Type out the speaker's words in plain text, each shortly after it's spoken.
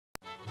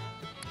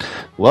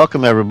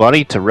Welcome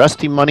everybody to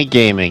Rusty Money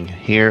Gaming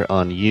here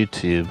on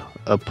YouTube,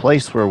 a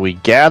place where we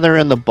gather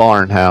in the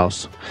barn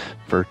house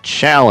for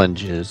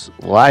challenges,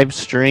 live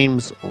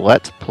streams,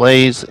 let's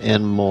plays,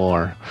 and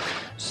more.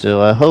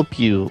 So I hope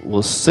you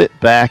will sit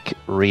back,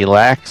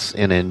 relax,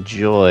 and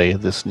enjoy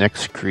this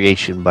next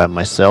creation by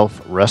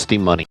myself, Rusty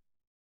Money.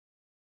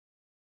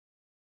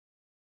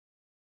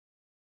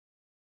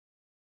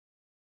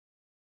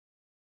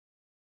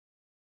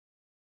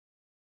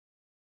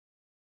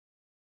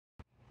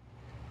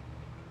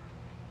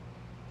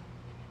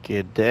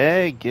 Good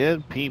day,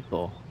 good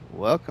people.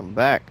 Welcome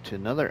back to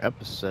another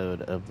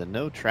episode of the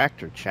No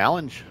Tractor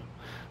Challenge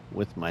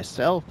with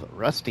myself,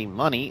 Rusty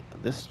Money.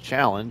 This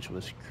challenge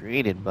was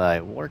created by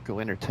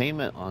Warco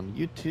Entertainment on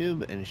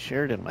YouTube and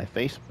shared in my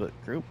Facebook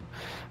group,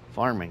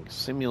 Farming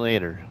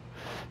Simulator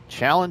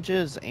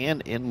Challenges,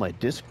 and in my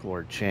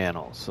Discord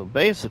channel. So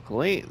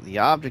basically, the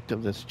object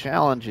of this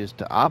challenge is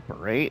to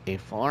operate a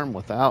farm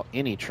without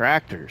any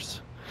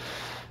tractors.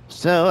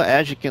 So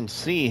as you can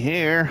see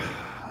here,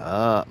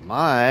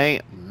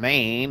 my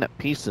main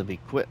piece of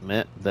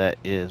equipment that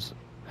is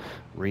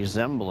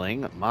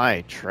resembling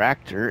my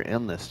tractor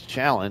in this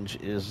challenge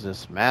is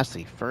this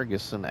Massey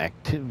Ferguson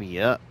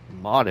Activia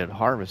modded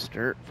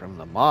harvester from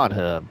the Mod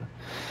Hub.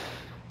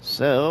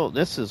 So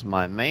this is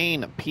my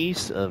main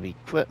piece of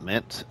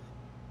equipment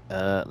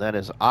that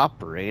is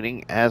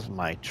operating as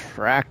my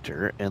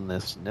tractor in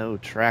this No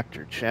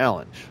Tractor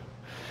Challenge.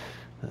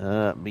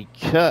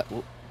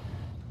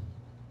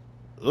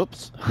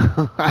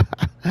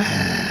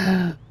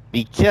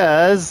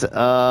 Because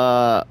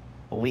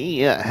we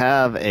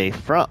have a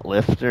front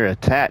lifter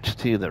attached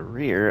to the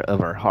rear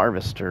of our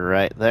harvester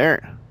right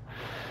there,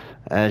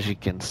 as you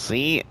can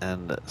see,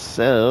 and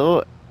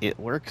so it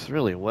works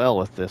really well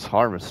with this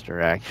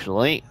harvester.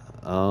 Actually,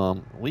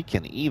 we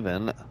can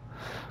even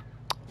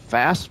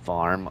fast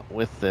farm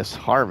with this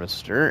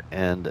harvester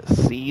and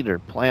seed or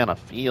plant a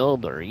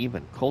field or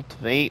even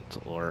cultivate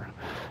or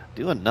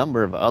do a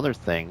number of other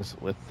things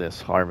with this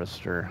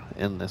harvester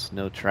in this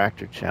No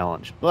Tractor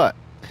Challenge. But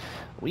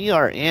we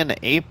are in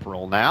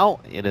April now.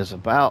 It is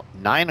about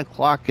 9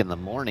 o'clock in the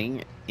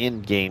morning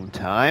in game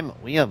time.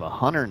 We have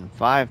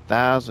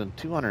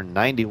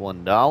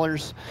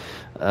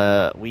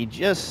 $105,291. We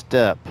just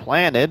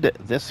planted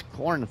this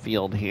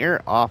cornfield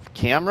here off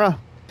camera,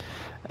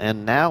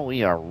 and now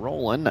we are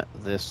rolling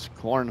this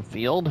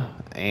cornfield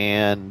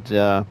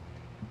and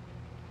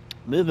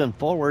moving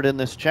forward in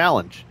this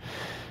challenge.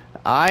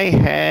 I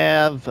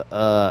have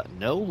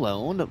no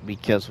loan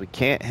because we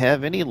can't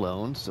have any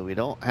loans, so we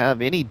don't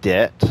have any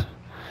debt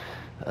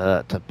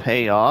to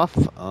pay off.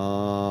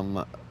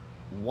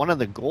 One of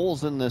the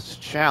goals in this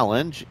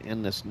challenge,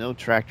 in this No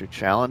Tractor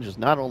Challenge, is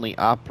not only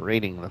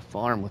operating the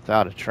farm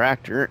without a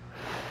tractor,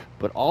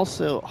 but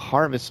also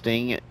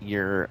harvesting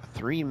your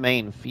 3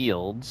 main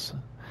fields.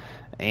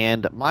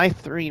 And my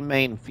 3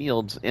 main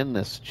fields in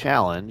this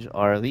challenge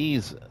are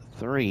these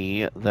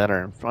 3 that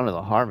are in front of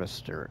the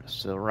harvester.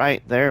 So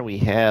right there we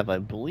have, I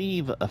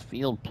believe, a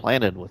field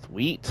planted with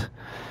wheat,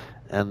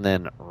 and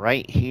then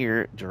right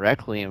here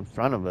directly in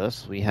front of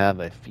us we have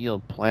a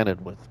field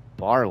planted with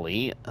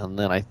barley, and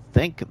then I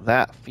think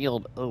that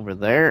field over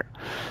there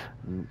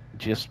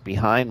just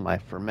behind my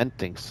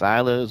fermenting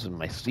silos and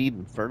my seed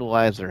and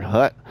fertilizer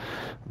hut,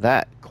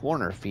 that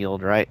corner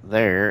field right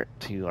there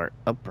to our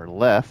upper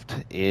left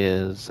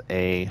is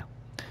a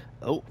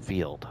oat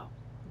field.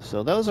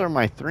 So those are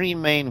my 3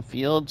 main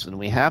fields, and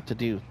we have to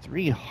do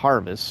 3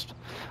 harvests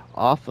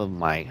off of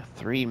my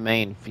 3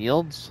 main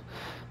fields.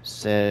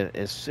 So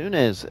as soon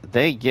as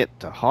they get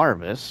to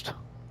harvest,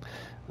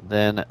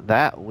 then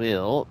that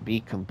will be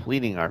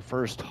completing our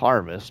first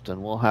harvest,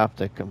 and we'll have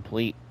to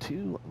complete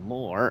 2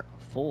 more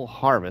full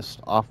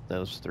harvests off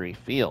those 3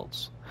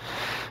 fields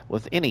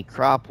with any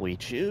crop we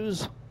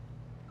choose.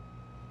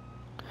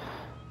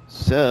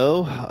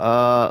 So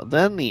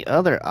then the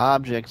other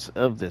objects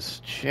of this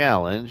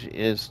challenge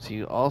is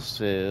to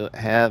also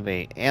have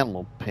a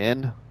animal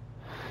pen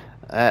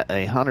at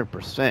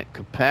 100%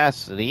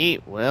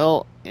 capacity.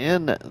 Well,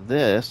 in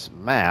this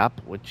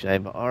map, which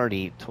I've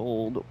already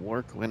told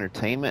Warco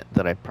Entertainment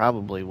that I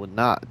probably would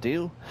not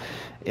do,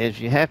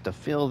 is you have to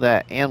fill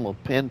that animal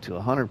pen to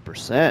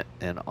 100%.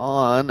 And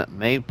on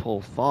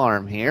Maypole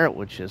Farm here,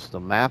 which is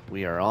the map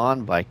we are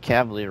on by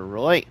Cavalier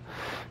Roy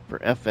for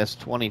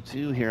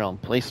FS22 here on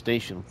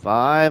PlayStation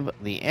 5,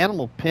 the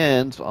animal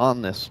pens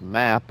on this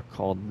map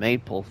called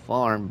Maypole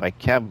Farm by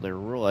Cavalier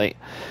Roy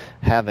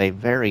have a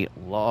very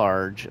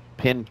large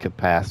pen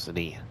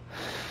capacity.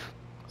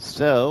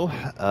 So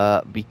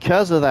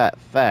because of that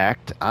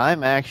fact,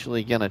 I'm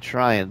actually going to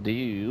try and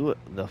do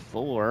the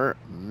 4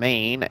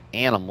 main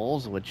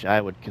animals, which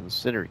I would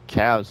consider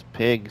cows,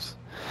 pigs,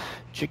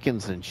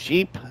 chickens, and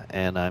sheep,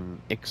 and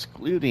I'm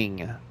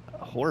excluding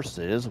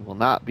horses. Will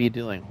not be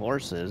doing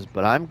horses,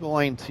 but I'm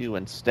going to,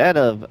 instead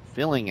of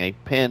filling a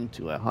pen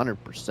to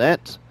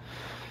 100%,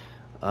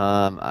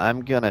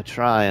 I'm gonna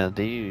try and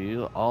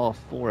do all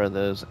 4 of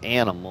those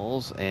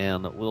animals,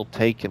 and we'll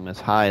take them as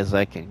high as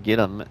I can get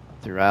them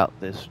throughout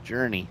this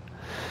journey.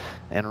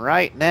 And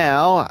right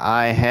now,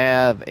 I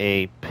have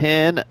a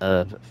pen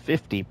of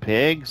 50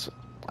 pigs.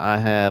 I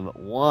have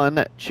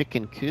one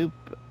chicken coop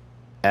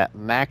at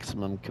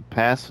maximum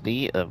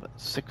capacity of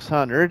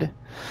 600.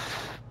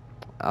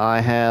 I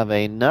have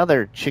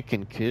another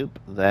chicken coop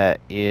that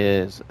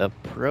is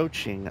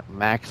approaching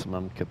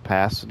maximum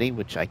capacity,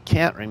 which I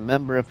can't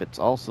remember if it's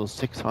also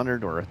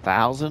 600 or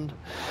 1,000.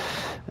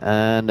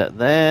 And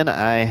then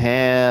I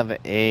have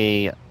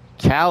a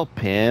cow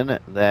pen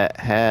that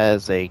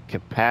has a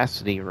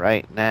capacity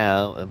right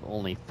now of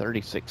only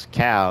 36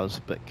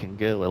 cows, but can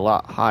go a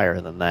lot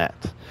higher than that.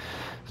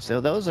 So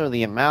those are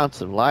the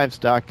amounts of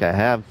livestock I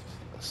have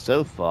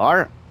so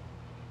far.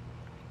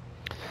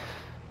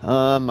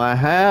 I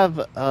have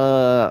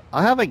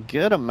a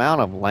good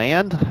amount of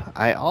land.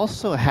 I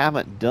also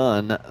haven't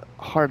done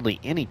hardly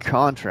any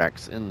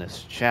contracts in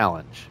this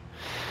challenge.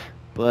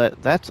 But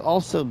that's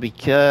also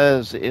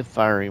because, if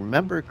I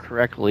remember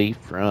correctly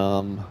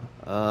from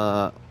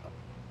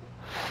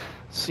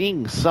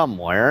seeing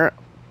somewhere,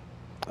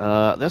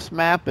 this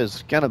map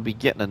is going to be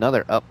getting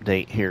another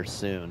update here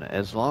soon.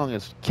 As long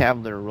as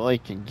Cavalier Roy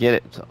can get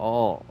it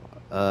all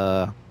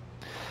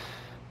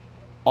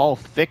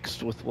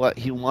fixed with what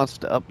he wants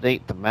to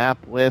update the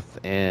map with,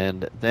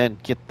 and then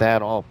get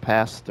that all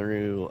passed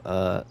through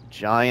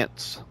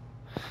Giants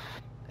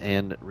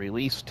and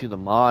released to the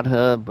mod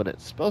hub. But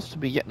it's supposed to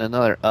be getting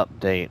another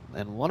update,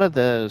 and one of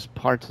those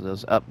parts of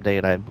those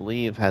update, I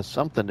believe, has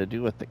something to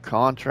do with the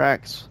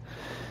contracts,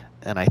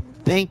 and I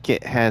think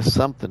it has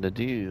something to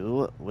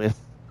do with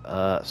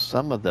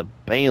some of the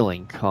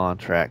baling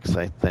contracts,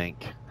 I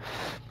think.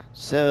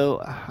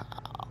 So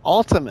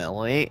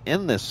ultimately,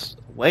 in this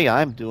way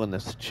I'm doing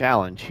this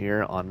challenge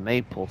here on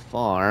Maypole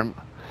Farm,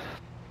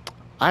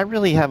 I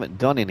really haven't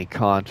done any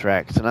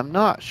contracts, and I'm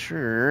not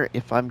sure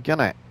if I'm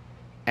gonna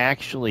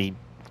actually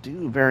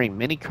do very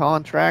many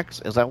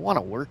contracts, as I want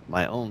to work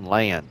my own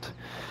land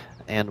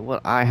and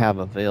what I have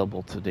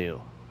available to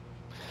do.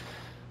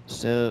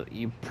 So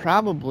you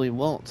probably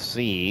won't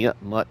see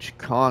much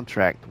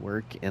contract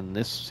work in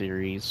this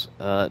series,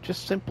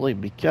 just simply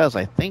because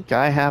I think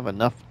I have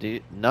enough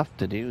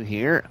to do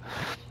here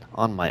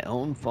on my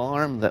own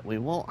farm that we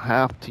won't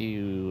have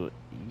to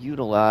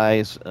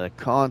utilize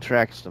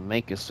contracts to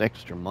make us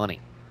extra money.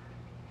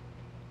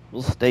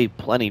 We'll stay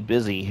plenty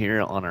busy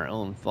here on our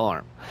own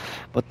farm.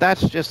 But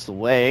that's just the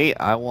way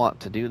I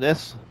want to do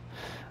this.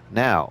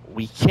 Now,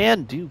 we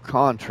can do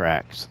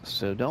contracts,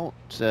 so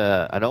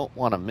I don't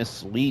want to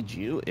mislead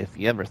you if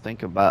you ever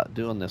think about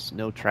doing this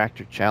No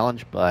Tractor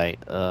Challenge by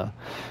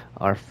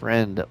our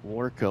friend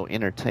Warco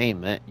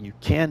Entertainment. You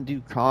can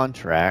do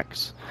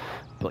contracts,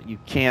 but you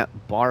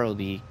can't borrow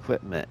the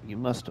equipment. You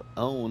must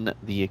own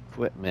the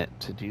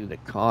equipment to do the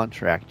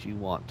contract you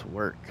want to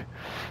work,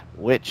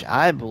 which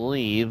I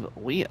believe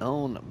we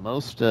own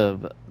most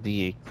of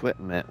the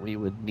equipment we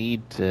would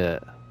need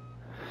to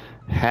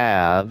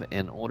have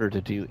in order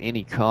to do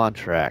any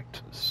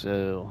contract.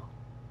 So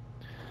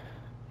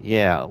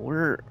yeah,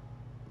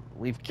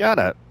 we've got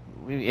a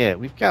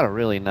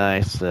really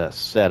nice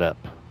setup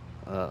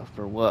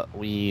for what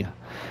we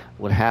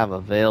would have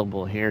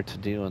available here to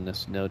do in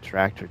this No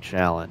Tractor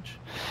Challenge.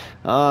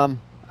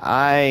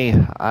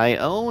 I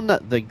own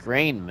the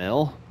grain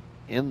mill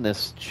in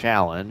this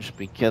challenge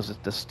because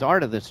at the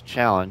start of this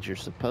challenge you're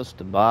supposed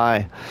to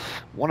buy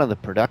one of the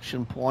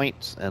production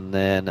points, and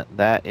then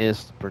that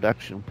is the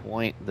production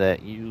point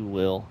that you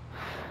will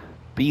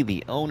be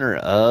the owner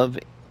of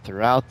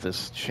throughout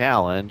this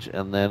challenge,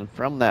 and then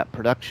from that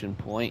production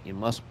point you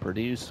must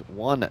produce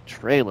one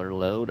trailer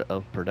load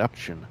of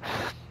production.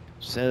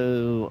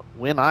 So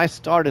when I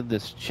started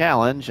this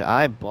challenge,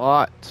 I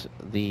bought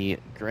the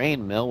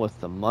grain mill with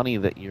the money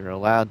that you're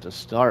allowed to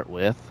start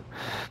with,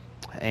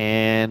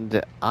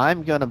 and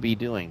I'm going to be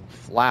doing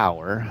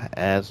flour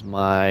as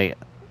my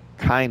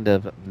kind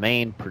of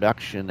main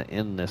production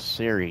in this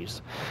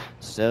series.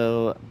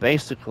 So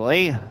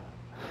basically,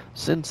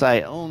 since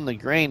I own the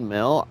grain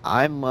mill,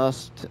 I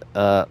must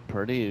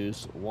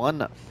produce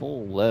one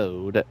full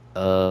load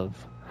of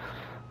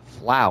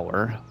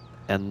flour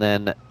and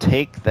then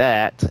take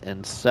that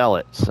and sell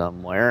it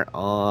somewhere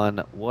on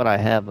what I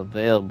have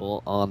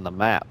available on the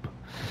map.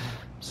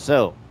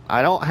 So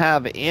I don't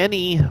have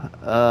any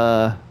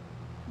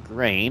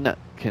grain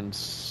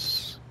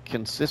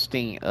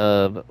consisting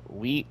of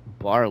wheat,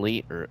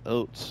 barley, or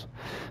oats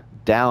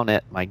down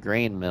at my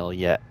grain mill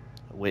yet,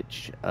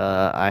 which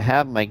I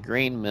have my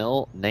grain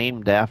mill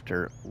named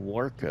after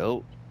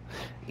Warco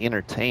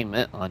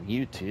Entertainment on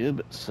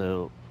YouTube.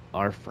 So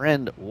our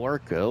friend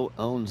Warco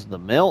owns the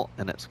mill,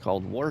 and it's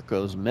called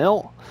Warco's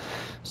Mill.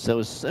 So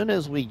as soon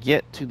as we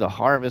get to the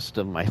harvest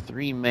of my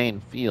three main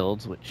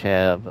fields, which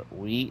have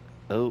wheat,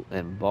 oat,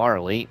 and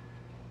barley,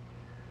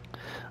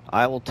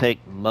 I will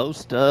take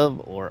most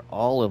of or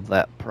all of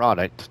that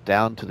product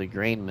down to the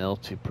grain mill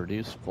to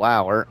produce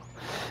flour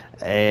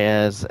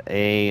as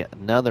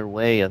another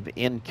way of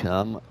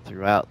income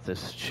throughout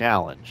this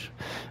challenge.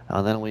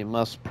 And then we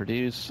must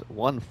produce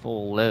one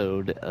full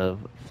load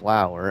of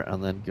flour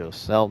and then go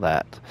sell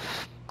that.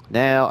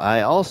 Now,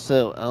 I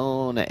also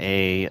own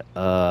a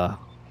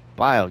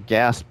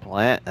biogas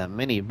plant, a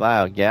mini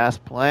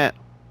biogas plant,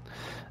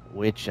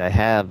 which I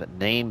have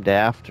named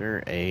after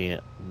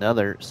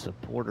another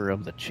supporter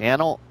of the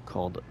channel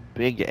called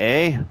Big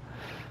A.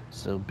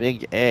 So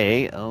Big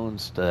A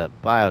owns the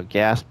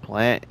biogas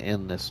plant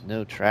in this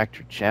No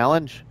Tractor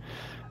Challenge.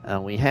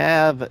 We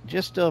have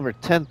just over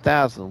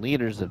 10,000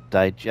 liters of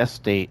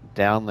digestate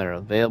down there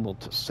available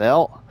to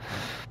sell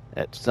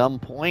at some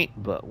point,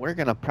 but we're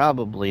going to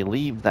probably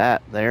leave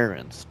that there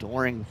in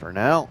storing for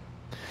now.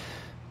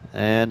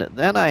 And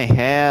then I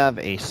have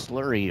a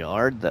slurry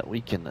yard that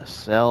we can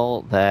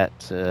sell that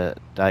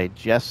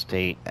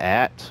digestate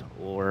at,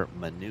 or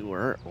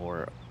manure,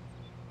 or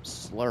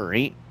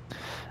slurry.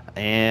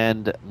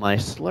 And my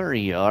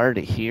slurry yard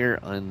here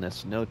on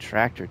this No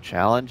Tractor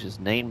Challenge is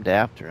named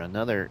after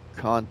another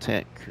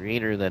content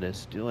creator that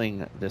is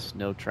doing this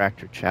No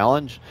Tractor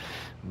Challenge,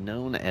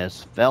 known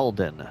as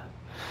Felden.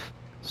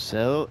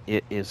 So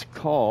it is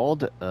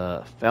called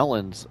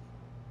Felden's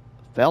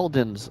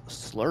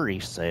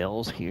Slurry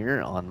Sales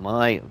here on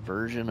my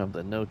version of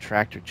the No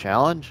Tractor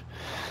Challenge.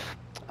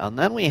 And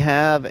then we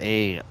have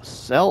a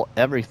Sell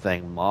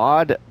Everything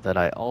mod that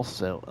I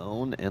also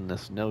own in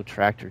this No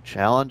Tractor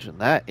Challenge, and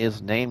that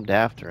is named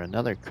after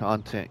another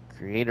content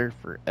creator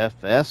for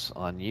FS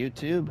on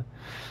YouTube,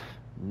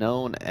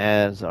 known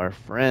as our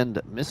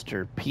friend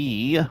Mr.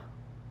 P.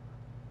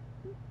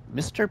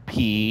 Mr.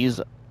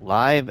 P's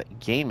Live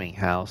Gaming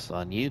House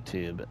on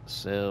YouTube.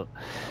 So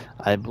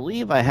I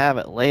believe I have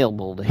it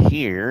labeled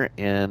here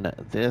in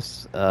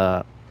this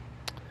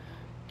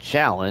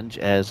challenge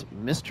as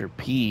Mr.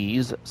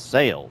 P's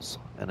Sales,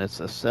 and it's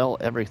a Sell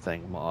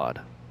Everything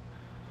mod.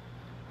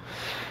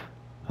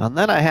 And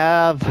then I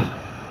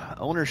have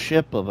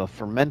ownership of a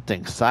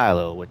fermenting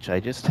silo, which I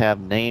just have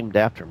named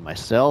after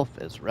myself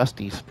as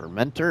Rusty's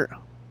Fermenter.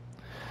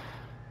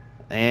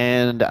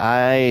 And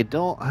I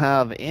don't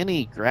have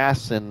any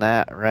grass in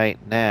that right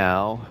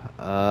now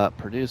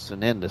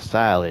producing into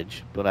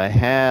silage, but I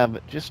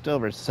have just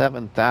over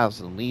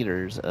 7,000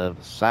 liters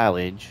of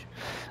silage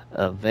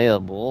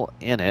available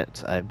in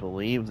it, I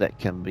believe, that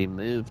can be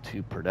moved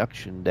to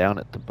production down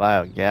at the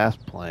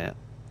biogas plant.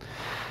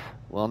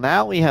 Well,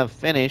 now we have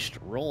finished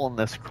rolling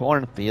this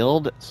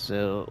cornfield,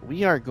 so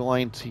we are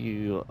going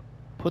to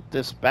put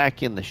this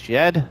back in the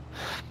shed,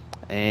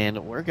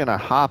 and we're going to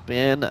hop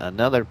in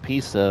another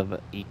piece of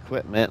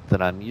equipment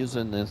that I'm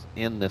using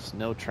in this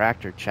No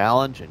Tractor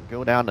Challenge and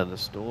go down to the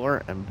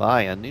store and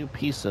buy a new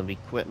piece of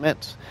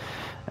equipment,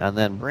 and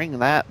then bring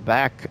that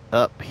back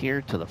up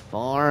here to the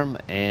farm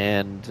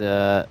and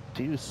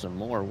do some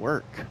more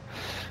work.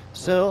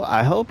 So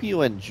I hope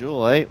you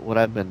enjoy what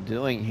I've been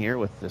doing here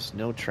with this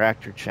No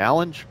Tractor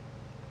Challenge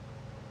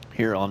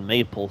here on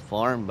Maypole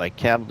Farm by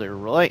Cavalier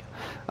Roy.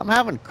 I'm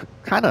having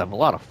kind of a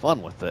lot of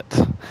fun with it.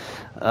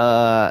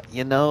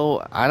 You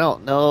know, I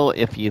don't know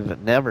if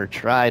you've never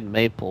tried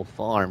Maypole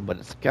Farm, but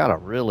it's got a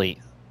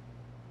really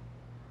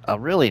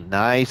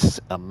nice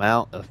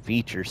amount of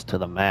features to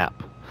the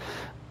map.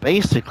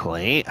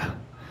 Basically,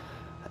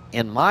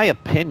 in my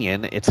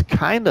opinion, it's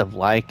kind of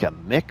like a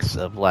mix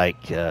of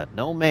like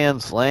No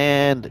Man's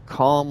Land,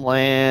 Calm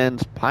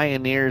Lands,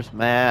 Pioneers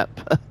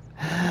map,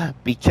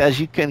 because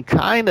you can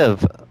kind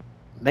of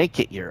make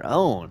it your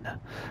own,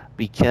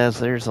 because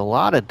there's a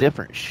lot of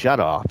different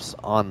shutoffs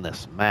on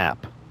this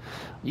map.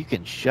 You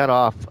can shut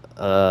off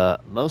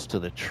most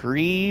of the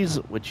trees,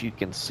 which you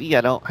can see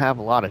I don't have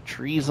a lot of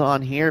trees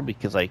on here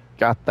because I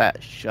got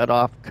that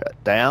shutoff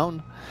cut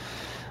down.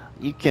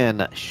 You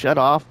can shut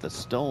off the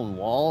stone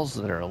walls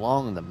that are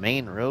along the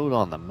main road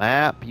on the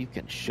map. You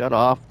can shut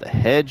off the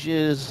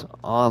hedges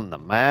on the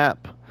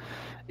map.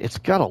 It's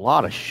got a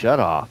lot of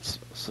shutoffs,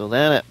 so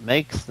then it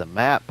makes the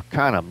map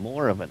kind of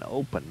more of an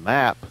open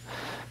map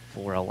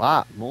for a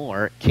lot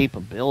more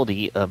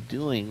capability of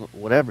doing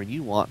whatever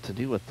you want to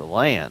do with the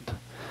land.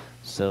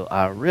 So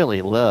I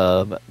really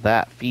love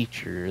that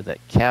feature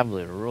that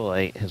Cavalier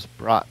Roy has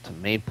brought to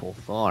Maypole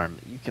Farm.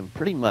 You can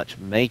pretty much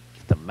make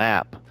the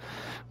map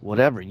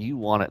whatever you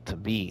want it to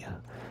be,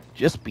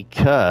 just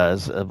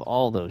because of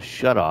all those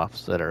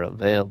shutoffs that are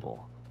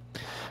available.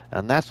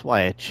 And that's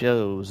why I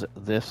chose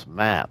this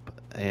map.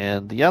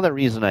 And the other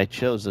reason I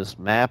chose this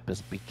map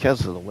is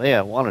because of the way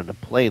I wanted to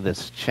play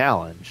this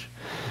challenge.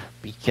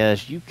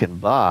 Because you can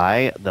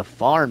buy the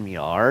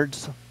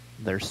farmyards.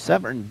 There's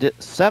seven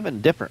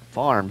different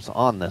farms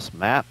on this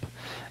map,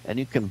 and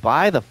you can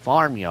buy the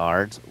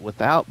farmyards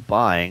without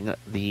buying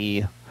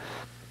the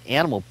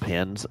animal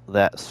pens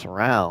that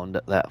surround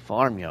that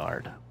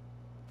farmyard.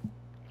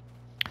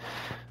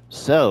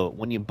 So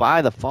when you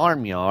buy the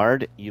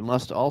farmyard, you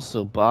must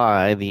also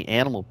buy the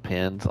animal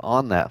pens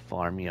on that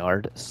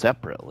farmyard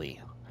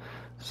separately.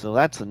 So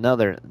that's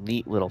another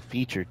neat little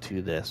feature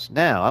to this.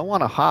 Now I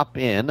want to hop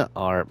in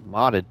our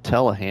modded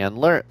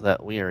telehandler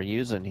that we are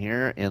using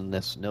here in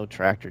this No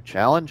Tractor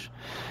Challenge,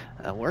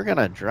 and we're going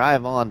to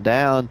drive on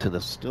down to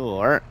the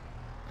store,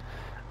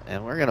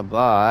 and we're going to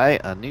buy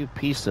a new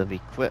piece of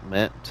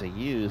equipment to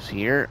use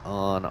here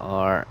on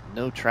our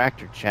No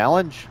Tractor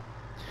Challenge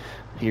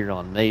here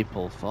on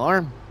Maypole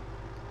Farm.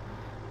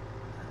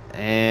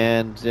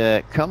 and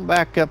come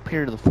back up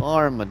here to the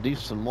farm and do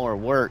some more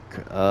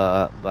work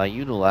by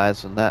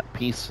utilizing that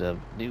piece of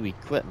new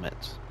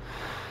equipment.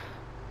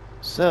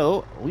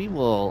 So we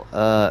will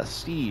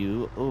see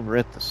you over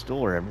at the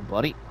store,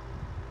 everybody.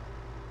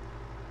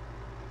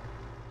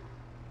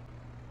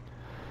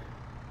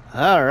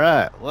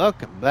 Alright,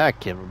 welcome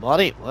back,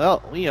 everybody.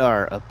 Well, we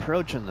are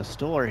approaching the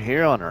store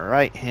here on our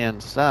right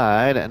hand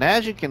side, and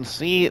as you can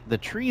see, the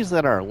trees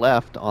that are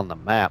left on the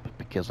map,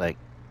 because I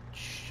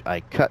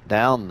cut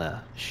down the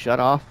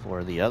shutoff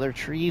for the other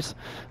trees,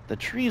 the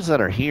trees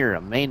that are here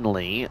are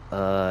mainly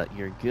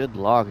your good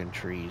logging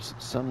trees,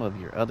 some of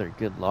your other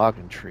good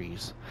logging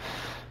trees.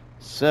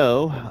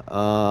 So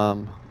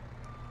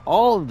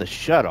all of the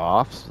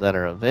shutoffs that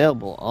are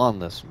available on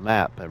this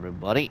map,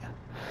 everybody,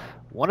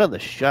 one of the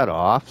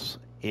shutoffs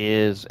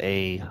is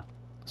a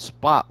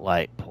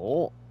spotlight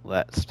pole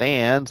that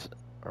stands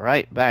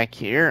right back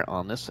here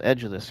on this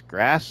edge of this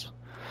grass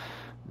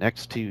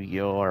next to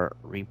your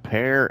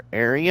repair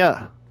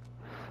area.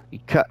 You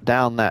cut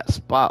down that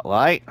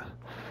spotlight.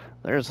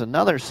 There's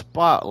another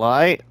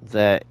spotlight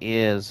that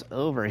is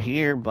over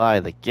here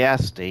by the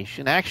gas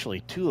station.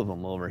 Actually, two of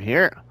them over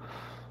here.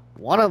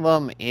 One of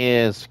them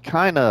is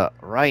kind of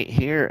right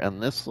here in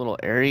this little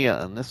area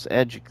on this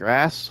edge of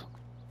grass.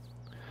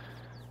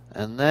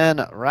 And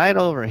then right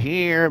over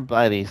here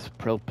by these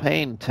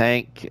propane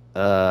tank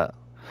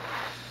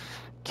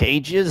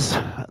cages,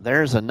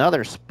 there's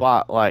another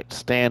spotlight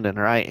standing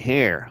right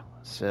here.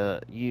 So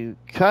you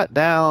cut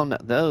down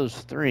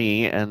those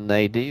three and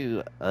they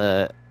do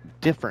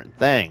different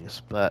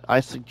things. But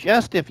I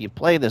suggest if you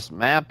play this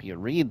map, you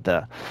read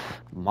the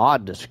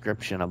mod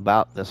description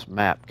about this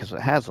map because it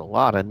has a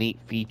lot of neat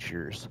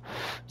features.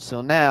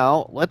 So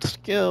now let's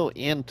go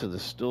into the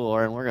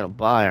store and we're going to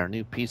buy our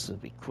new piece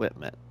of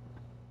equipment.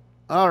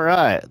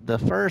 Alright, the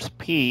first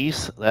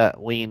piece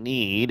that we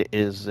need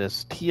is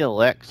this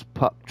TLX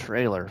pup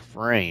trailer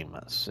frame.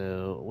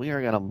 So we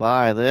are going to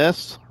buy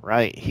this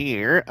right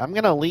here. I'm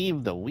going to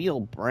leave the wheel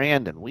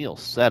brand and wheel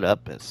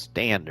setup as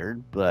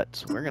standard,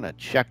 but we're going to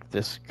check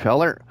this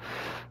color.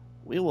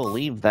 We will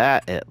leave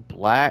that at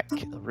black.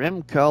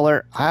 Rim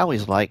color, I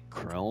always like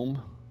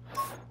chrome.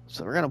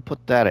 So we're going to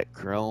put that at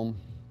chrome.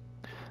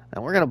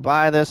 And we're going to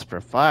buy this for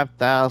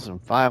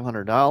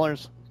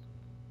 $5,500.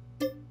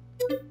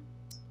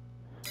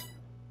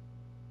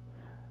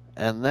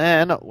 And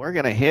then we're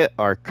going to hit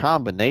our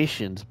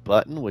combinations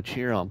button, which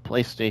here on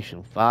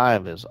PlayStation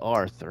 5 is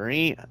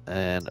R3.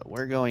 And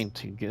we're going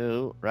to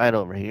go right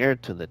over here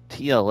to the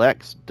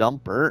TLX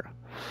dumper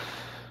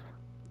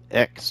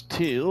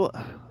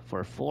X2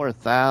 for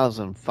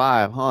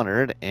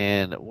 $4,500.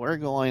 And we're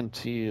going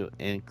to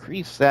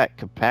increase that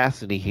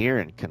capacity here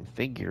in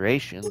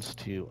configurations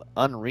to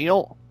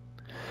Unreal.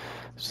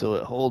 So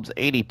it holds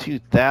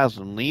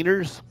 82,000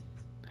 liters.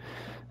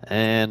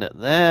 And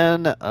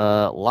then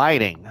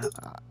lighting.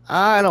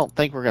 I don't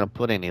think we're going to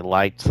put any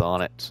lights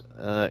on it.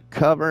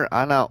 Cover,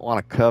 I don't want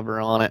a cover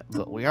on it,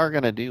 but we are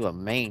going to do a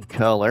main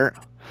color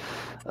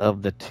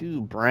of the two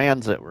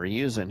brands that we're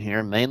using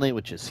here, mainly,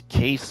 which is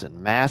Case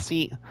and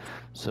Massey.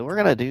 So we're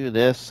going to do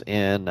this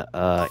in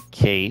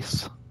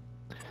Case.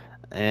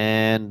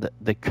 And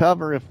the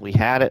cover, if we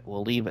had it,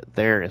 we'll leave it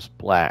there as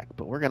black.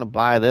 But we're going to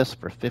buy this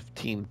for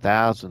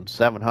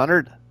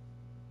 $15,700.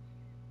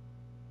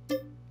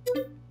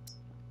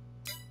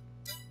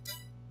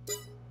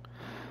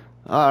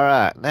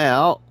 Alright,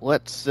 now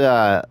let's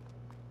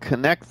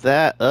connect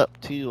that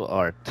up to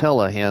our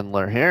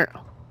telehandler here.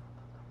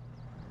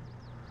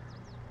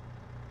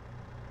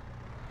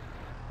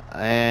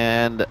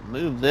 And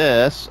move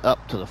this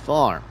up to the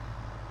farm.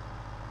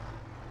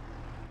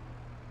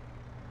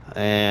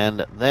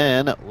 And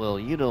then we'll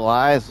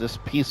utilize this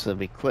piece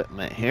of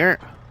equipment here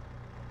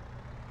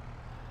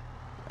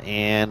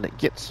and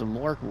get some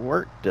more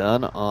work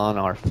done on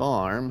our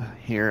farm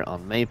here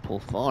on Maypole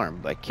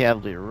Farm by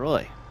Cavalier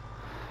Roy.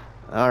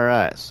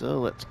 Alright, so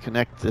let's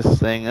connect this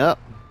thing up.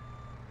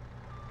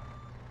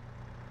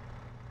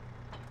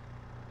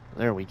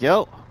 There we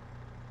go.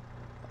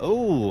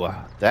 Oh,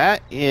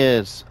 that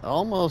is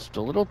almost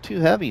a little too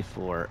heavy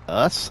for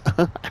us.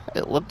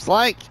 It looks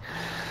like.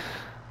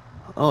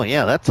 Oh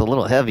yeah, that's a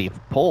little heavy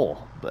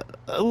pole. But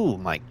oh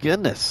my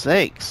goodness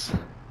sakes.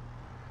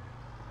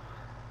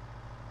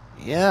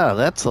 Yeah,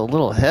 that's a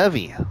little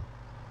heavy.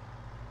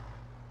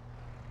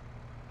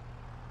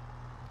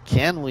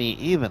 Can we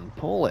even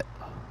pull it?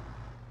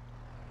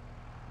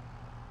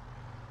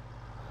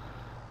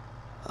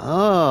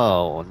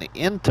 Oh,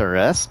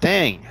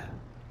 interesting.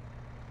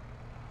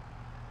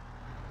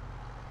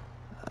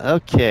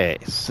 Okay,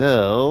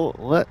 so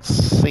let's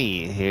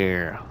see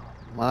here.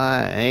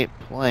 My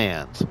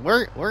plans.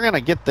 We're gonna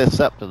get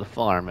this up to the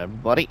farm,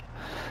 everybody.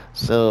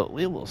 So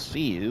we will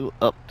see you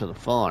up to the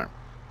farm.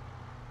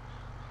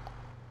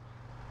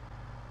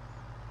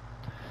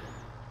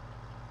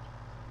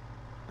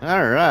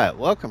 Alright,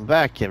 welcome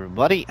back,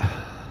 everybody.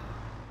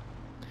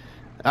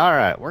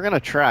 Alright, we're going to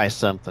try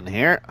something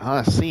here. I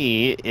want to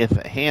see if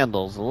it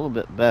handles a little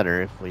bit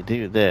better if we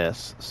do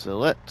this. So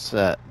let's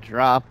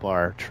drop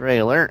our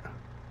trailer.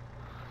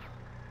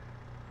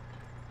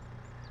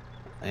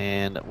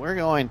 And we're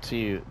going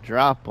to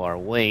drop our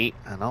weight,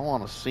 and I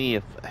want to see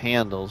if it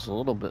handles a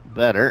little bit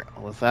better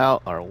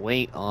without our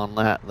weight on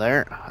that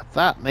there. I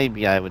thought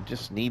maybe I would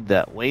just need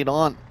that weight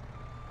on.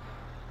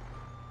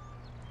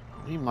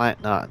 We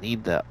might not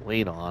need that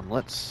weight on.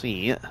 Let's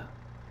see.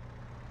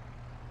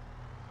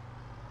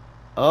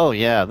 Oh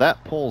yeah,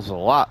 that pulls a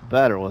lot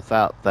better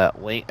without that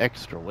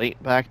extra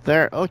weight back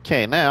there.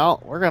 Okay, now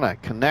we're gonna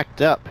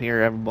connect up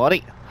here,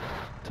 everybody,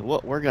 to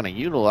what we're gonna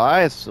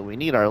utilize. So we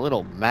need our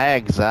little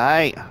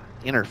magsi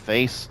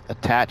interface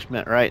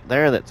attachment right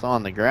there that's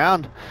on the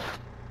ground.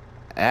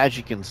 As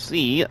you can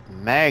see,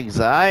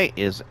 magsi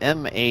is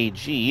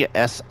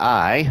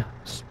M-A-G-S-I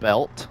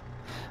spelt.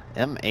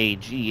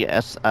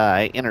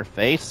 M-A-G-S-I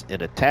interface.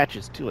 It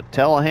attaches to a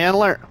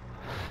telehandler,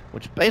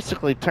 which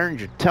basically turns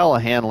your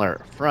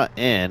telehandler front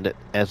end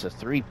as a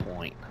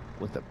 3-point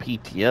with a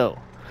PTO.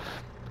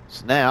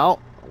 So now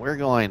we're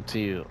going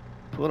to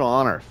put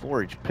on our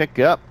forage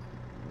pickup.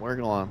 We're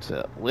going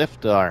to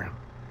lift our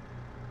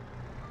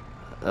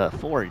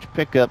forage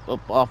pickup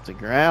up off the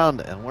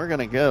ground, and we're going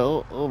to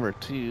go over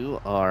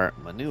to our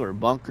manure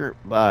bunker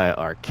by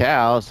our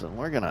cows, and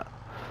we're gonna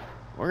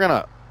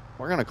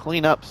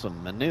clean up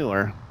some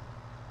manure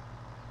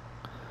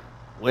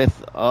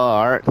with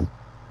our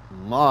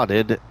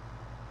modded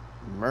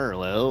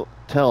Merlot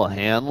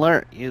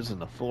telehandler using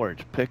the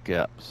forage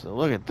pickup. So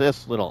look at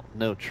this little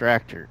no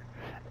tractor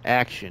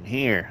action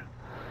here.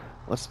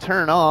 Let's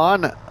turn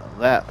on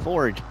that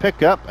forage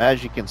pickup.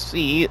 As you can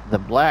see, the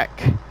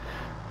black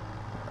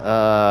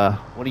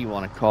what do you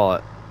want to call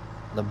it?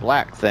 The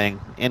black thing.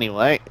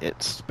 Anyway,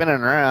 it's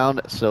spinning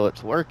around, so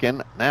it's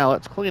working. Now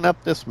let's clean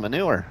up this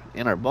manure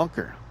in our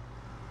bunker.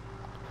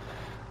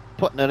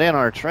 Putting it in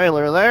our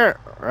trailer there,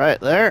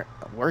 right there,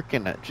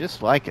 working it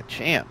just like a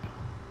champ.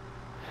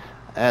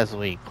 As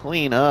we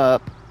clean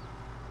up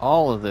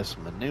all of this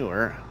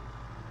manure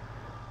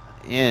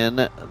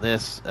in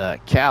this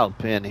cow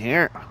pen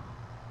here.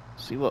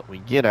 See what we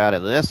get out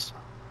of this.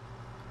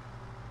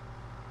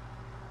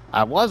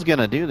 I was going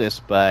to do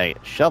this by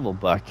shovel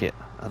bucket,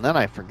 and then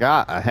I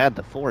forgot I had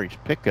the forage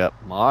pickup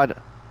mod.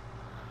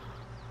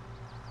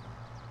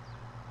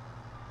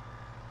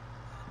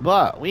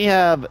 But we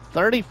have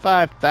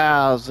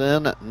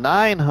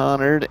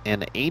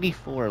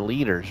 35,984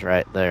 liters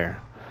right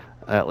there.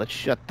 Let's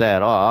shut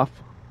that off.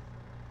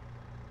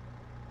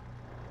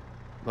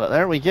 But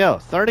there we go,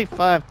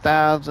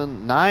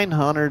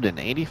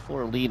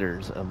 35,984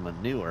 liters of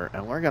manure,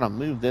 and we're going to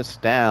move this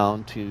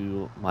down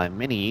to my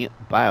mini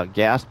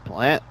biogas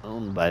plant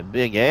owned by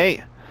Big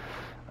A.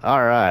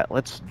 Alright,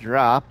 let's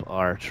drop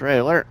our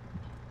trailer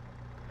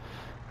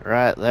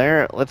right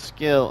there. Let's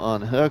go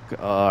unhook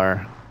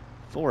our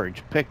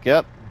forage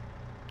pickup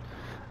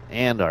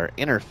and our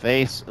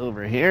interface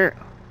over here.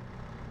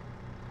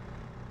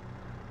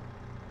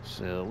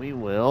 So we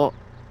will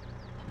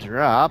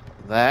drop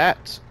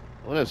that.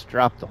 We'll just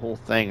drop the whole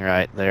thing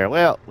right there.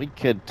 Well, we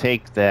could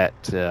take that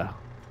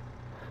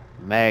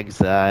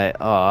magsi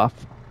off.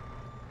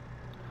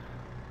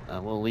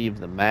 We'll leave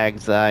the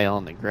magsi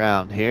on the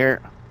ground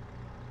here.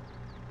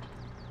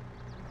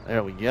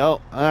 There we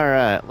go.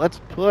 Alright, let's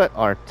put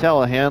our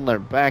telehandler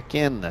back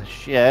in the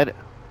shed.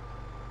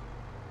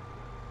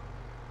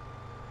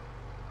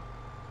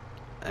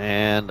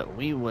 And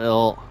we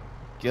will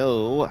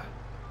go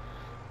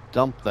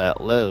dump that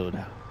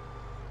load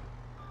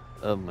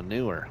of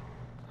manure.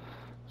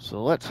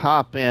 So let's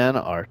hop in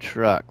our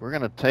truck. We're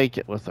going to take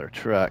it with our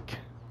truck.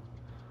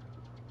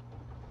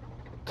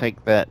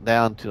 Take that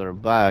down to our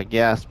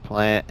biogas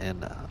plant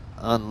and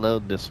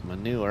unload this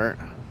manure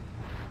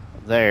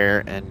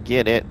there and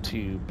get it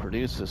to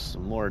produce us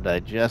some more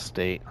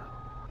digestate.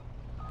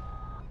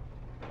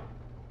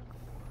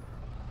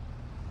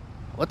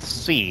 Let's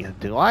see.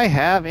 Do I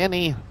have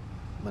any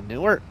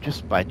manure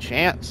just by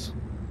chance?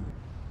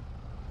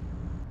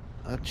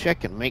 I'll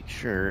check and make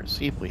sure.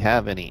 See if we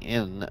have any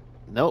in.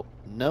 Nope.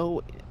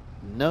 No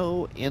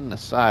in the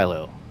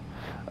silo.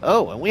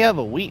 Oh, and we have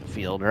a wheat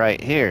field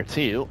right here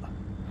too,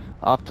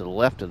 off to the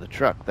left of the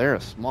truck there,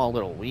 a small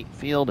little wheat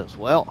field as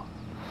well.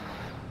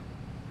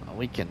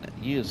 We can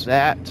use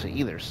that to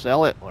either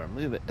sell it or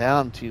move it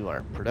down to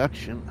our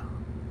production.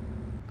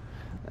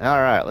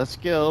 Alright, let's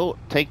go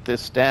take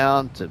this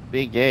down to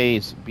Big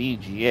A's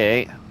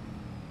BGA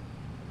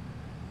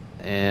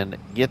and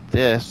get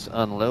this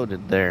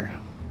unloaded there.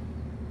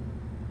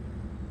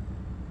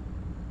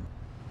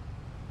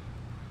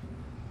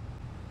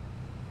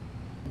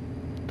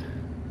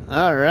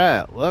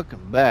 Alright,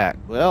 welcome back.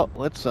 Well,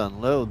 let's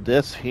unload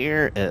this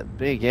here at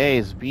Big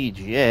A's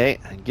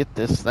BGA and get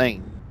this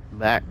thing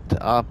back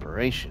to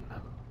operation.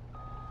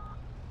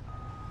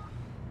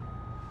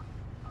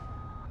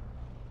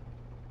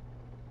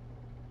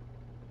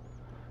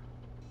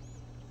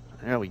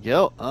 There we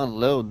go.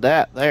 Unload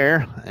that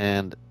there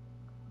and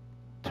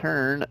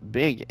turn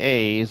Big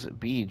A's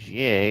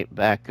BGA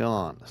back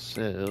on.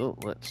 So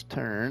let's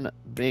turn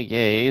Big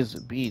A's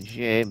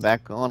BGA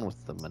back on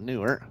with the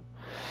manure.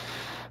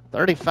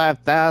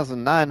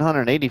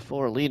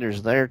 35,984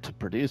 liters there to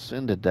produce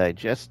into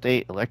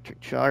digestate,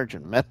 electric charge,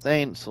 and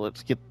methane. So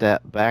let's get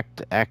that back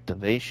to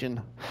activation.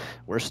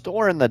 We're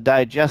storing the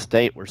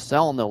digestate, we're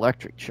selling the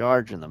electric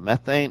charge and the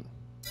methane.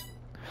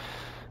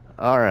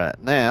 All right,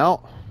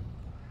 now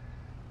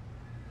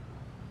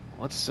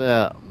let's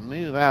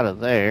move out of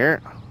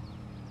there.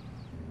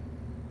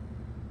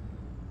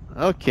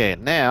 Okay,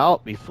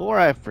 now, before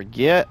I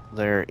forget,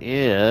 there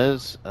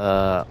is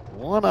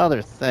one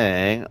other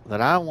thing that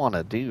I want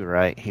to do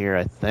right here,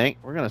 I think.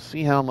 We're going to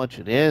see how much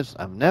it is.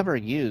 I've never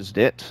used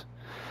it,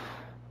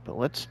 but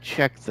let's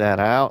check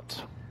that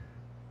out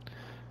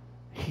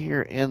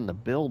here in the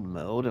build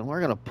mode, and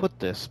we're going to put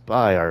this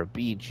by our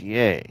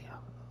BGA.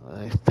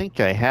 I think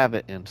I have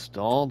it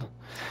installed.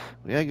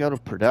 We got to go to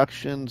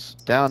productions,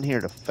 down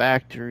here to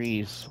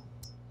factories,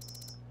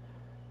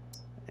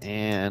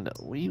 and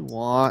we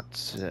want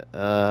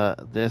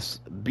this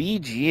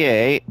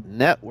BGA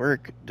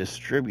network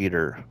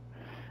distributor,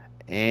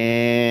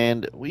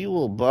 and we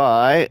will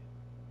buy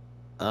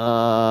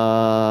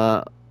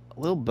we'll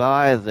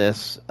buy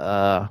this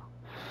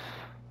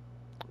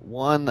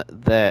one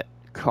that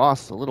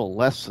costs a little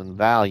less than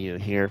value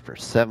here for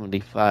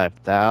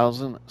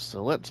 75,000.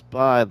 So let's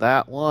buy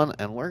that one,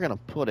 and we're gonna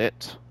put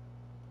it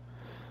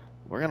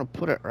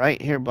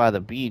right here by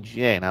the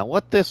BGA. Now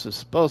what this is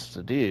supposed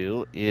to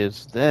do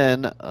is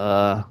then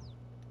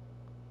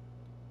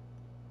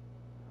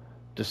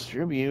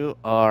distribute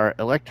our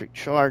electric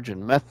charge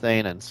and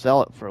methane and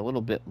sell it for a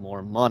little bit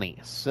more money.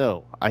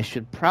 So I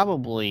should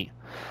probably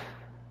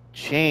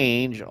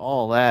change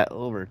all that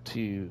over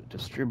to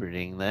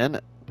distributing then,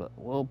 but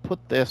we'll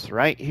put this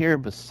right here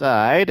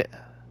beside.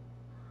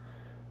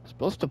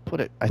 Supposed to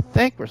put it, I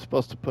think we're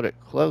supposed to put it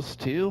close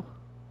to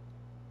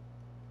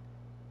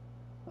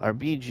our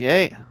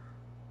BGA.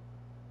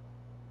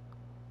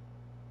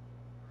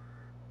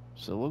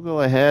 So we'll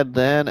go ahead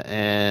then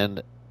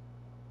and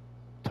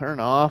turn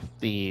off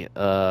the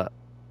what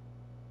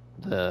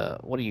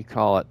do you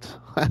call it?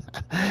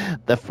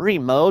 The free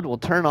mode. We'll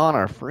turn on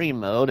our free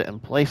mode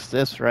and place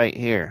this right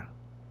here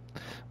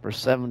for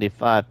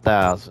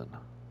 75,000.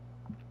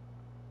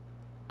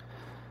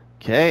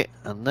 Okay,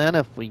 and then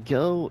if we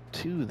go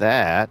to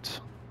that,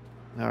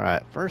 all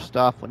right, first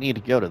off we need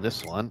to go to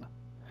this one.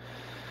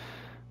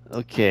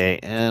 Okay,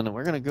 and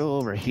we're going to go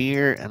over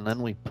here, and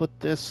then we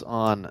put this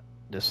on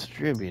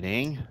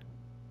distributing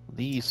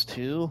these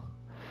two.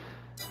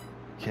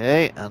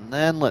 Okay, and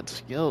then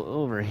let's go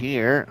over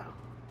here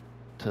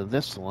to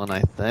this one,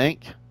 I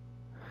think.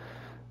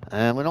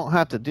 And we don't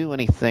have to do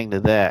anything to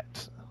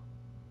that.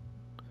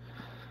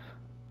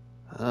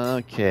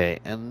 Okay,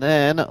 and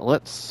then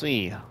let's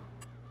see.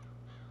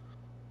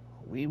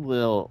 We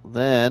will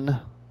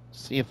then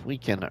see if we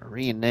can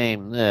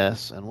rename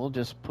this, and we'll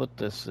just put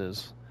this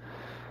as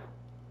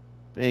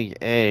Big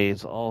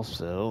A's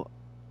also.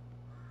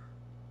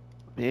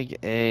 Big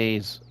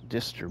A's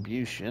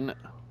distribution.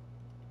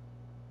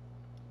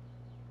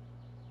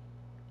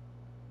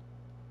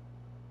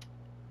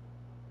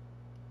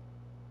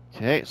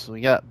 Okay, so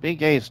we got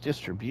Big A's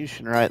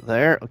distribution right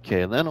there.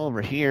 Okay, then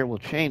over here we'll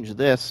change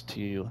this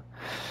to,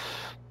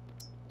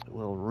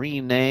 we'll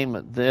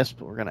rename this,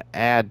 but we're going to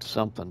add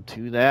something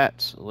to that.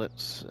 So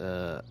let's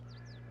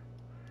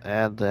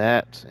add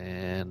that,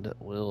 and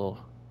we'll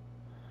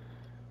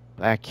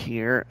back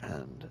here,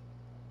 and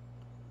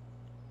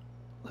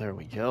there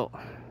we go.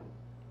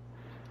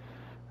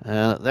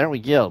 There we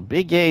go.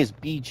 Big A's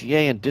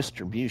BGA and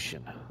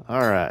distribution.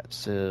 All right,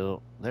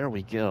 so there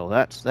we go.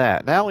 That's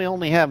that. Now we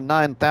only have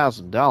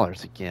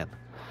 $9,000 again.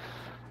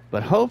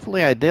 But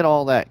hopefully I did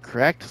all that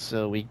correct.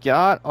 So we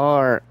got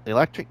our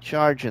electric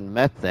charge and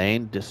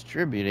methane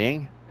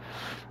distributing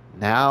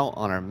now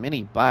on our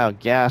mini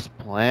biogas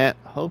plant.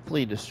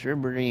 Hopefully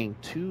distributing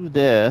to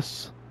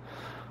this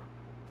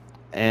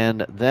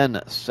and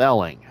then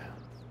selling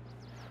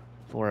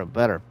for a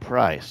better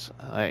price.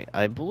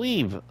 I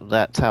believe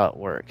that's how it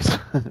works.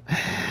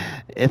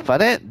 If I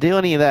didn't do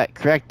any of that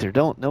correct or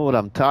don't know what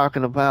I'm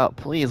talking about,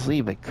 please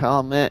leave a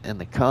comment in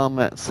the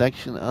comment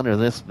section under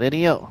this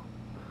video.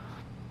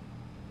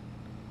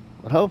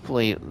 But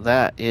hopefully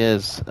that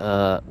is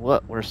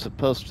what we're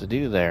supposed to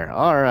do there.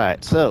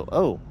 Alright,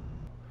 so,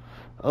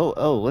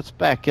 let's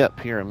back up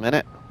here a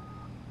minute.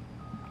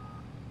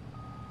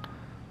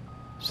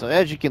 So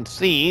as you can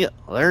see,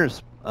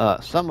 there's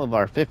some of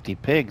our 50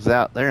 pigs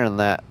out there in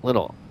that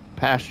little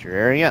pasture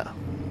area.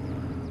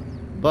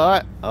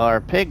 But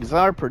our pigs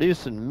are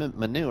producing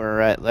manure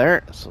right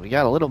there. So we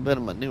got a little bit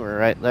of manure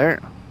right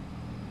there.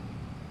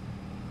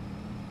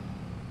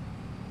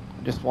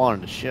 Just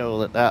wanted to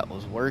show that that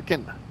was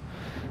working.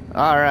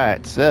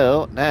 Alright,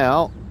 so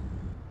now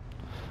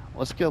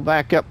let's go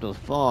back up to the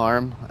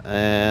farm,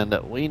 and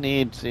we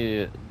need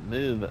to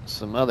move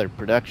some other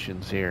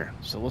productions here.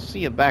 So we'll see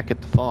you back at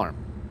the farm.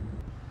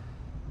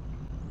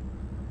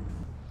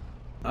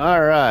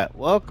 Alright,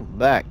 welcome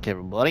back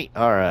everybody.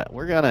 Alright,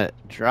 we're gonna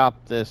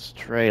drop this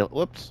trailer.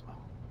 Whoops.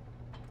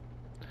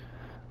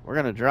 We're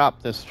gonna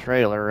drop this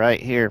trailer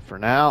right here for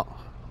now.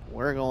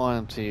 We're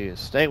going to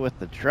stay with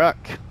the truck,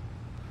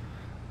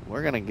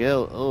 we're gonna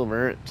go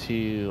over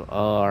to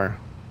our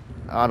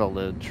auto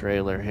load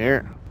trailer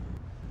here.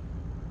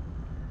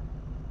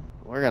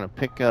 We're gonna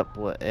pick up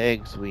what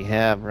eggs we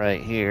have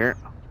right here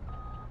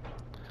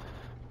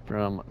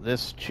from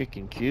this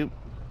chicken coop.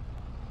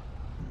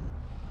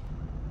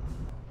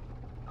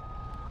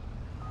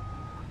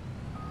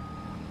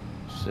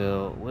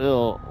 So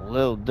we'll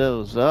load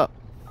those up.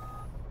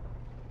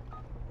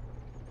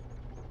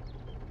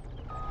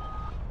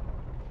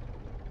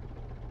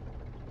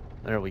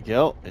 There we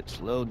go. It's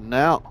loading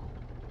out.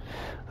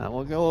 And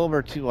we'll go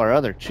over to our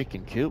other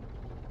chicken coop.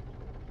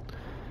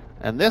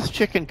 And this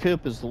chicken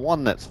coop is the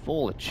one that's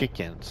full of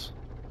chickens.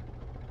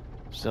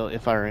 So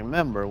if I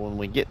remember, when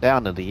we get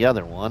down to the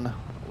other one,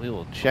 we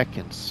will check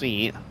and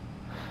see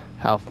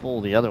how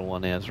full the other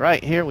one is.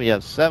 Right here we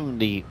have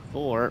 74%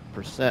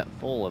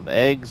 full of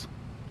eggs,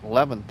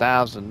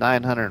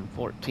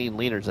 11,914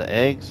 liters of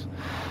eggs.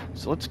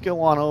 So let's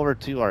go on over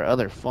to our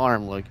other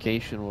farm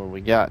location where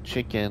we got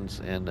chickens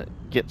and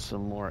get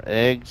some more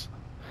eggs.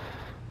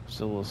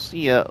 So we'll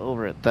see you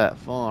over at that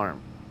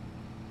farm.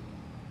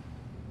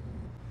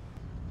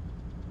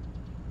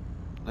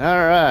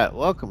 Alright,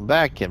 welcome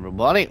back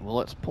everybody. Well,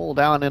 let's pull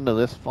down into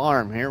this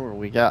farm here where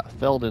we got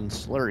Felden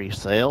slurry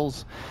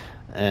sales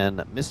and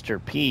Mr.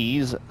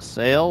 P's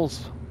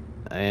sales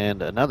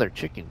and another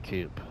chicken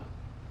coop.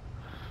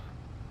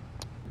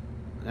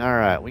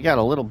 Alright, we got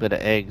a little bit of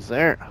eggs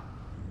there.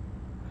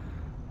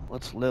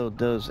 Let's load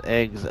those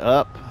eggs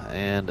up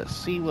and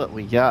see what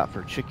we got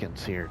for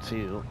chickens here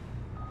too.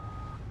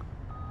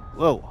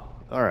 Whoa,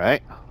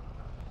 alright.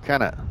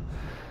 Kind of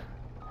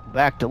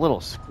backed a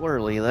little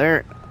squirrely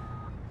there.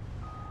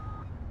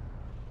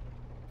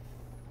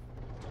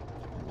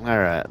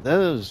 Alright,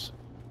 those...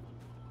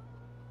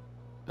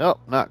 Oh,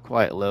 not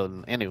quite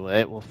loading.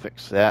 Anyway, we'll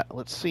fix that.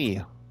 Let's see.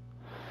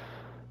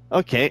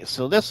 Okay,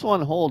 so this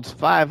one holds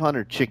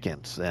 500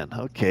 chickens then.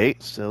 Okay,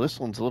 so this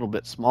one's a little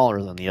bit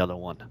smaller than the other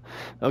one.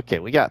 Okay,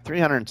 we got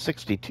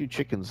 362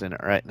 chickens in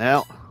it right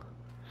now.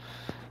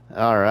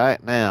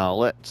 Alright, now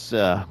let's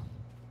load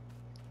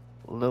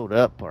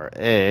up our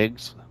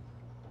eggs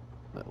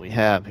that we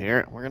have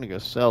here. We're going to go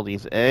sell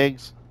these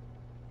eggs.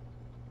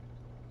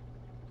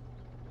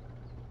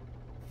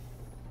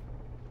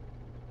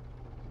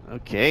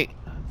 Okay.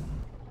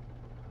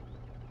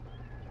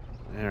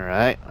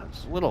 Alright,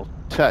 it's a little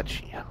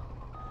touchy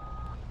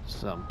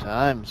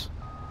sometimes.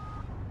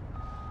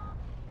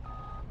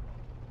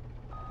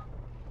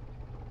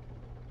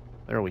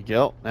 There we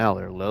go. Now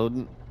they're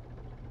loading.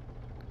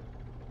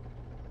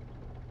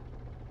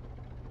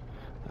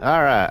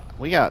 Alright,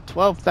 we got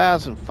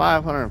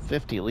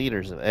 12,550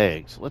 liters of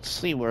eggs. Let's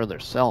see where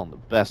they're selling the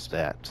best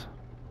at.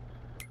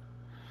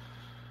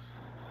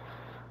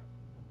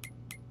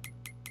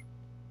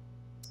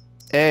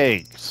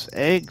 Eggs.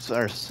 Eggs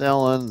are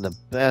selling the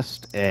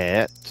best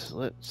at,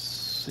 let's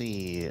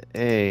see,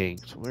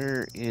 eggs.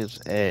 Where is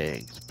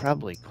eggs?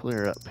 Probably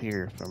clear up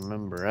here if I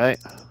remember right.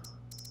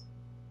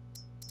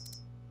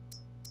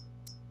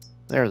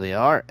 There they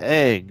are.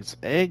 Eggs.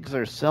 Eggs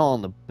are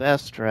selling the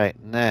best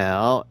right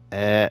now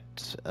at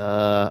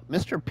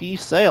Mr. P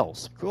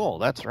Sales. Cool,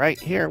 that's right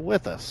here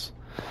with us.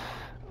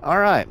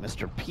 Alright,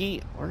 Mr.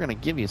 P, we're going to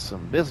give you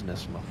some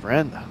business, my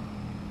friend.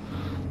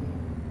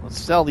 Let's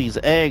sell these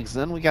eggs,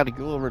 then we got to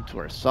go over to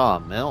our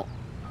sawmill.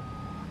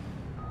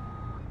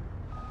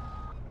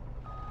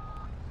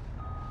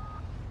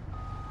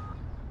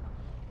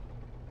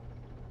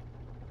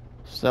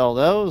 Sell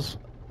those.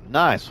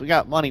 Nice, we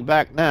got money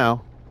back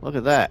now. Look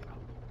at that.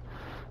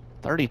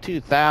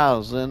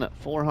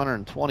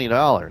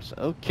 $32,420.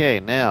 Okay,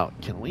 now,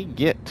 can we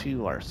get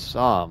to our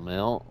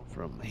sawmill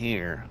from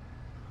here?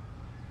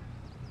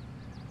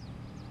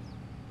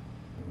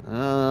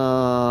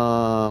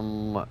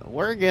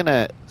 We're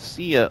gonna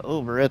see you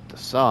over at the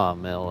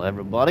sawmill,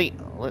 everybody.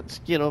 Let's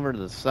get over to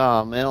the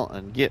sawmill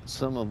and get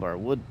some of our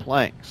wood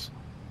planks.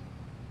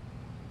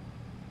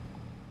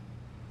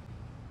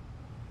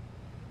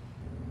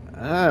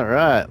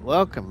 Alright,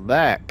 welcome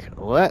back.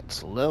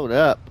 Let's load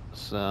up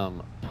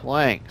some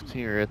planks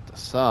here at the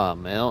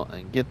sawmill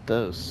and get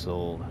those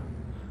sold.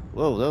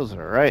 Whoa, those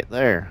are right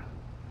there.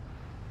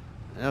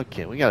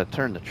 Okay, we gotta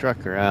turn the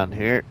truck around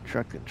here.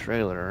 Truck and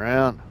trailer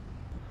around.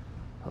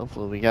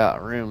 Hopefully we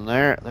got room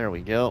there. There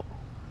we go.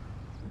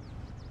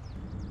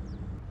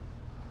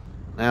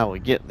 Now we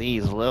get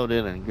these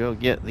loaded and go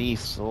get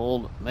these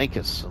sold. Make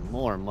us some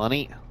more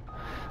money.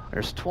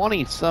 There's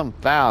 20-some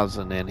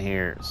thousand in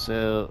here,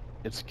 so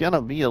it's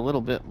gonna be a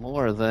little bit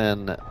more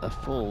than a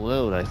full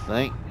load, I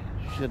think.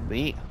 Should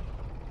be.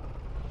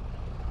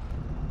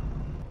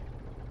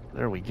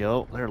 There we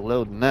go. They're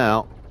loading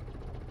now.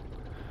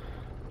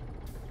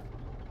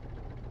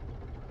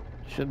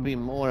 Should be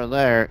more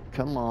there.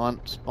 Come on,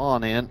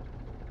 spawn in.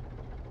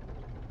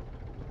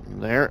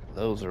 There,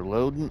 those are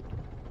loading.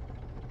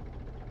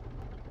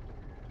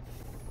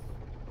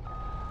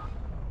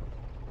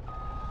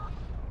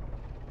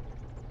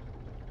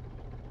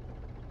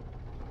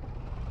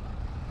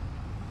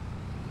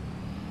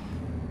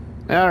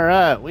 All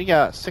right, we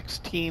got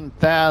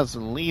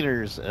 16,000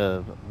 liters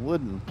of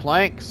wooden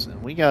planks,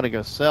 and we got to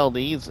go sell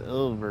these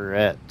over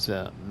at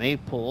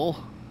Maypole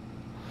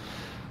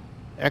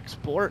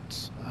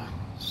Exports.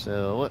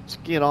 So let's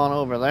get on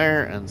over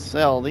there and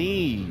sell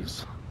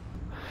these.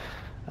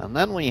 And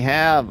then we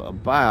have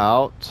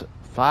about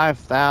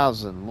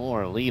 5,000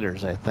 more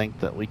liters, I think,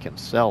 that we can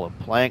sell of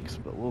planks,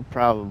 but we'll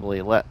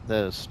probably let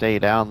those stay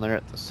down there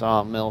at the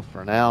sawmill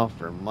for now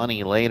for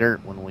money later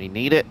when we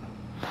need it.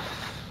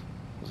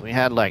 Because we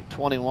had like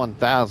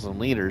 21,000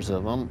 liters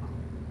of them.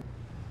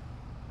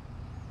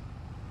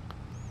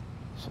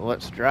 So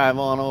let's drive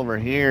on over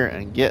here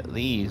and get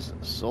these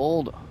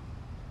sold.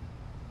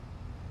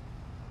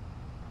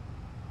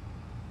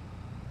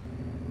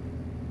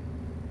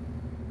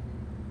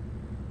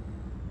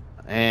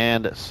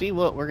 And see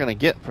what we're going to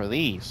get for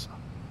these.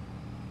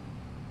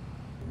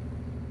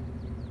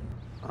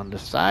 And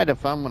decide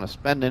if I'm going to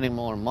spend any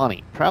more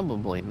money.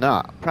 Probably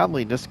not.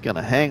 Probably just going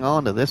to hang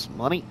on to this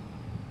money.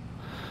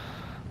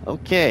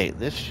 Okay,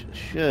 this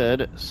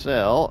should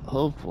sell,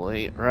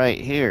 hopefully, right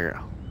here.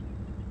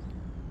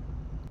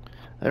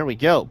 There we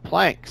go,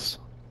 planks.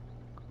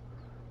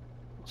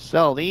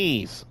 Sell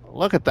these.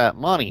 Look at that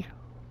money.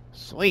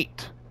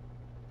 Sweet.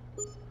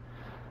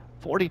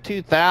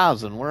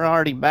 42,000. We're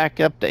already back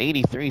up to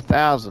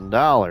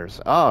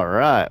 $83,000. All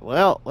right.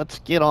 Well, let's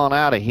get on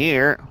out of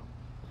here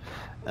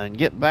and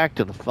get back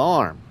to the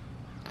farm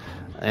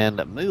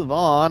and move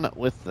on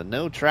with the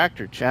No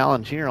Tractor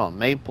Challenge here on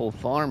Maypole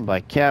Farm by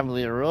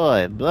Cavalier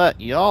Roy.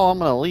 But y'all, I'm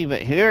going to leave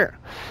it here.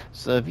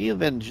 So if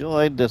you've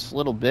enjoyed this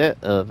little bit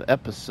of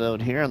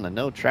episode here on the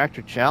No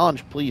Tractor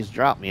Challenge, please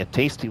drop me a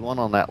tasty one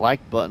on that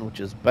like button, which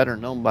is better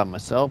known by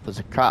myself as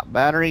a cop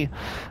battery,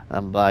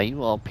 and by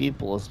you all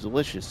people as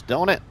delicious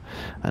donut.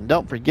 And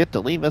don't forget to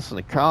leave us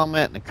a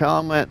comment in the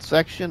comment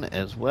section,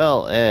 as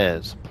well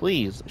as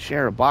please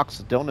share a box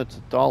of donuts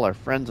with all our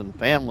friends and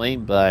family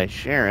by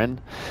sharing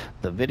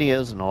the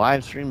videos and the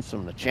live streams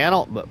from the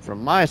channel. But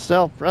from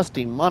myself,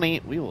 Rusty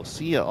Money, we will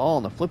see you all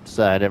on the flip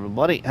side,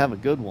 everybody. Have a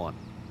good one.